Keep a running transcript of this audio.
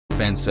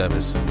fan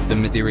service, the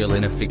material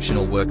in a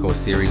fictional work or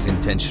series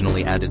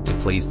intentionally added to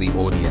please the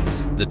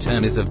audience. The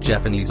term is of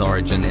Japanese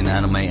origin in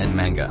anime and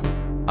manga.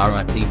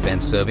 RIP fan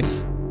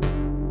service?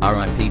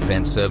 RIP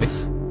fan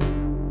service?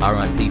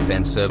 RIP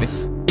fan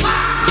service?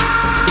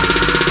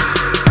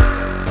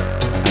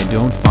 I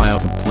don't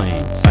file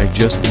complaints, I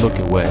just look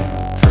away.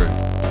 True.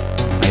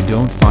 I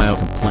don't file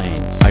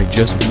complaints, I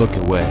just look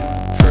away.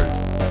 True.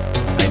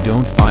 I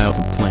don't file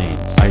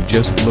complaints, I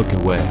just look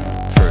away.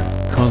 True.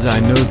 Cause I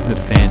know that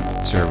fan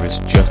service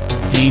just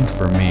ain't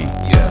for me.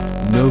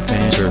 Yeah. No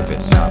fan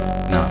service. No.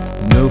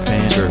 No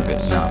fan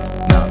service. No.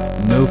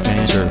 No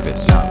fan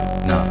service. No.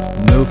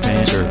 No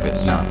fan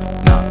service. No.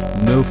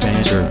 No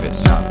fan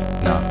service. No.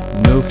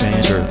 No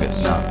fan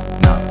service. No.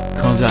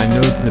 Cause I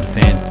know that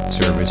fan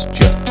service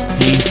just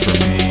ain't for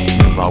me.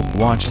 Neva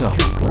watched the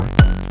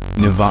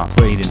Neva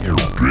played it.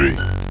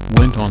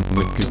 Went on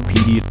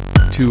Wikipedia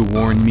to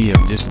warn me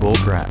of this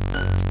bullcrap.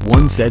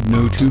 One said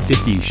no to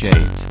 50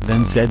 Shades,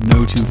 then said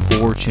no to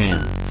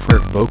 4chan.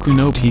 Frick Boku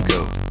no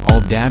Pico, all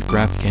that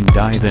crap can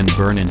die then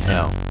burn in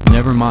hell.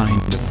 Never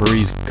mind the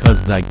furries, cause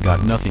I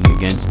got nothing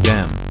against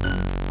them.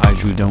 I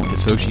just don't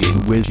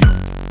associate with you,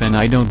 and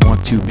I don't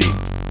want to be.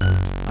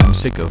 I'm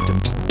sick of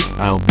them.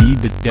 I'll be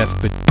the deaf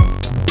but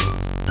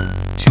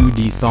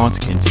 2D thoughts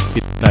can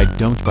spit. I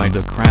don't buy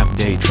the crap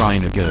they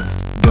trying to give.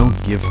 Don't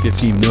give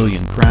 50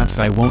 million craps,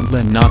 I won't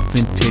let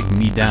nothing take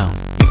me down.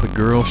 If a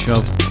girl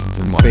shoves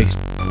in my face,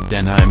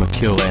 then I'ma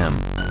kill them.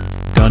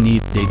 Don't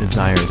eat they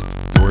desires,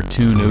 or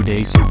to no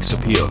day sex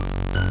appeal.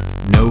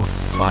 No,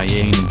 I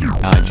ain't,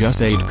 I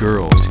just ate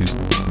girls who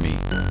me.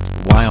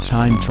 Whilst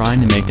I'm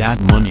trying to make that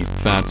money,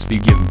 fats be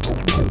given.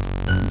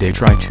 They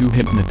try to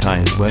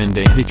hypnotize when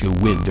they hit you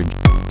with their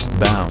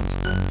bounds.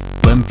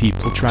 Them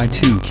people try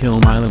to kill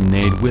my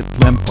lemonade with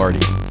lem party.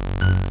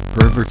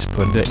 Perverts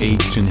put the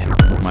H in hell.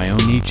 My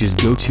own H's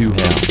go to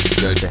hell.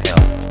 Go to hell.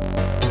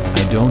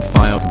 I don't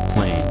file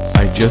complaints,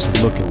 I just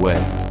look away.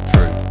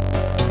 True.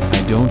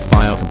 I don't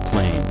file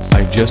complaints,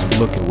 I just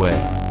look away.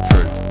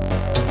 True.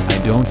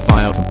 I don't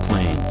file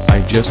complaints,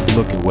 I just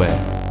look away.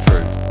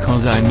 True.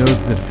 Cause I know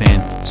that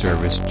fan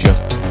service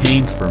just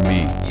ain't for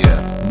me.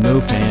 Yeah. No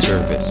fan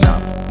service. No.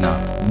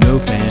 No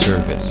fan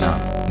service. No.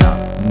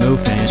 No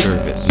fan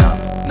service. No.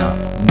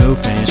 No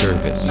fan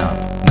service. No.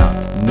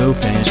 No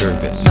fan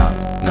service. No.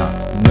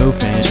 No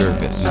fan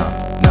service.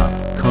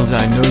 No. Cause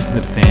I know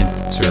that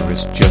fan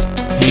service just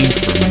ain't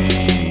for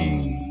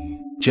me.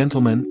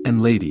 Gentlemen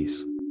and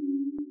ladies,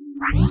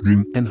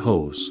 and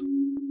hoes.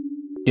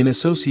 In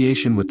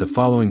association with the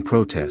following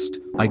protest,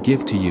 I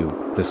give to you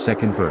the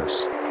second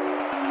verse.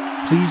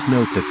 Please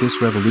note that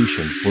this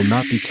revolution will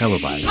not be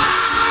televised.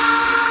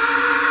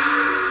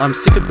 I'm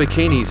sick of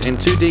bikinis and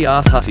 2D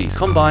ass hussies.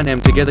 Combine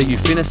them together you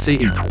finna see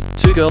it.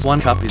 2 girls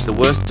 1 cup is the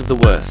worst of the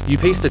worst. You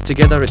piece that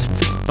together it's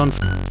on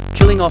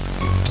killing off,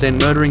 then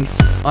murdering,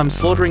 I'm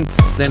slaughtering,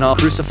 then I'll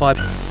crucify.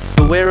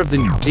 Beware of the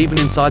even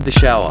inside the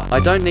shower. I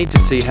don't need to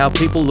see how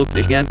people look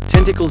again.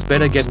 Tentacles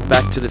better get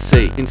back to the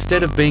sea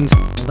instead of being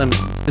them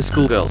the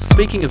schoolgirls.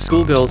 Speaking of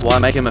schoolgirls, why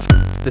make them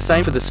the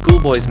same for the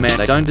schoolboys? Man,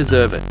 they don't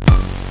deserve it.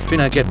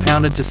 Finna get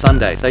pounded to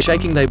Sundays. They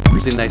shaking they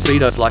boobs in they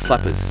speedos like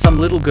flappers. Some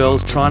little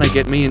girls trying to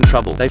get me in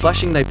trouble. They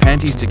flashing they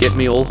panties to get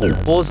me all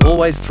whores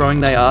always throwing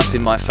they ass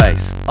in my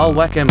face. I'll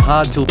whack 'em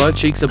hard till both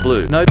cheeks are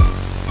blue. No,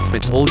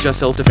 it's all just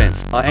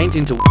self-defense. I ain't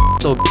into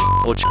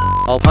or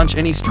I'll punch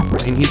any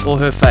in his or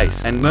her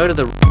face and murder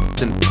the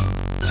and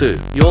too.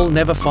 Y'all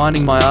never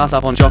finding my ass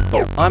up on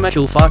jockball. I'ma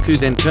kill Faku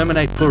then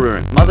terminate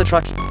Pururin. Mother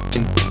truck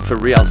in for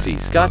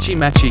realsies. Gachi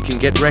Machi can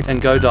get wrecked and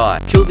go die.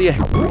 Kill the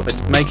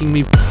it's making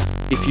me.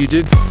 If you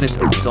do this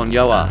on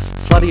yo ass.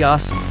 Slutty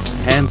ass.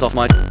 Hands off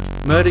my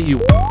murder you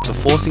for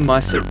forcing my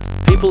suit.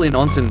 People in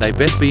onsen they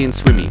best be in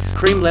swimmies.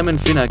 Cream lemon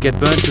finna get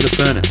burnt to the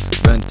furnace.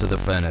 Burnt to the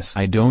furnace.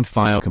 I don't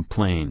file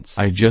complaints,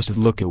 I just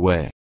look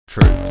away.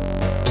 True.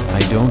 I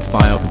don't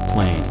file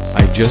complaints,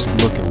 I just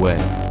look away.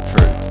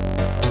 True.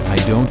 I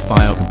don't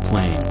file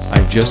complaints,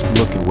 I just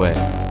look away.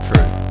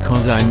 True.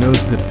 Cause I know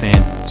that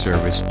fan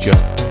service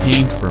just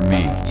ain't for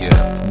me.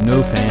 Yeah.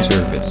 No fan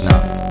service. No.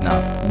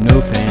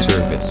 No fan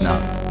service. No.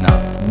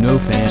 No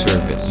fan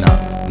service. No.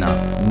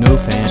 No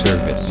fan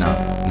service. No.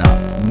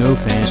 No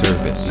fan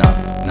service. No.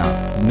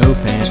 No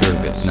fan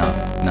service. No.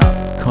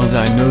 Cause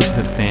I know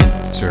that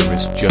fan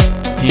service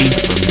just ain't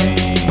for me.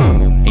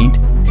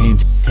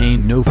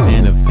 Ain't no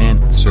fan of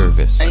fan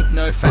service. Ain't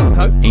no fan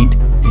po.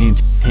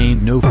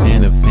 Ain't no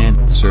fan of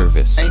fan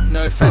service. Ain't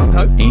no fan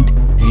po.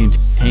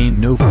 Ain't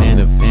no fan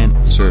of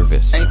fan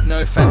service. Ain't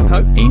no fan po.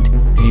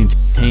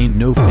 Ain't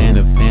no fan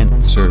of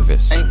fan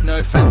service. Ain't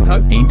no fan po.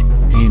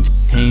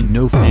 Ain't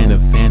no fan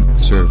of fan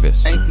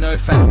service. Ain't no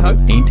fan po.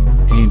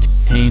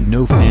 Ain't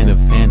no fan of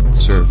fan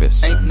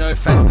service. Ain't no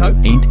fan po.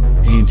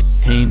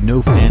 Ain't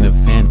no fan of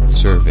fan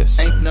service.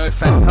 Ain't no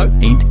fan po.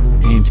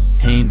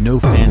 Ain't no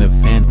fan of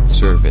fan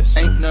service.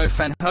 Ain't no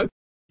fan po.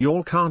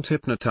 Y'all can't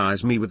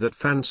hypnotize me with that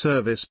fan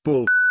service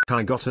bull.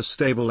 I got a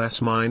stable ass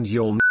mind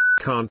y'all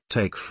can't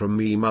take from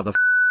me mother.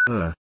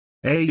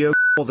 Ayo,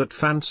 or that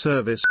fan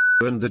service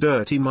and the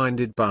dirty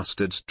minded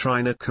bastards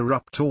trying to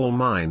corrupt all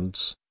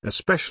minds.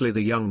 especially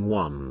the young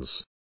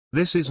ones.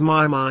 This is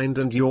my mind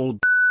and y'all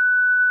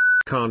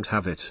can't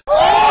have it.